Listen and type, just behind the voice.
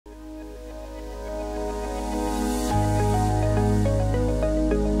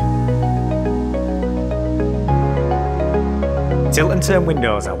Tilt and turn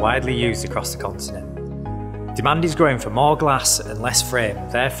windows are widely used across the continent. Demand is growing for more glass and less frame,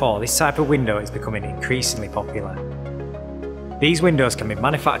 therefore this type of window is becoming increasingly popular. These windows can be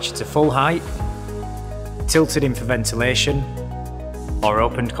manufactured to full height, tilted in for ventilation, or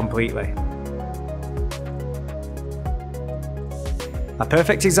opened completely. A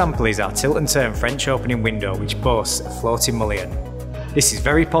perfect example is our tilt and turn French opening window, which boasts a floating mullion. This is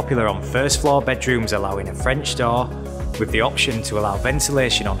very popular on first floor bedrooms, allowing a French door with the option to allow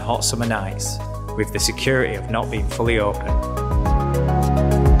ventilation on hot summer nights, with the security of not being fully open.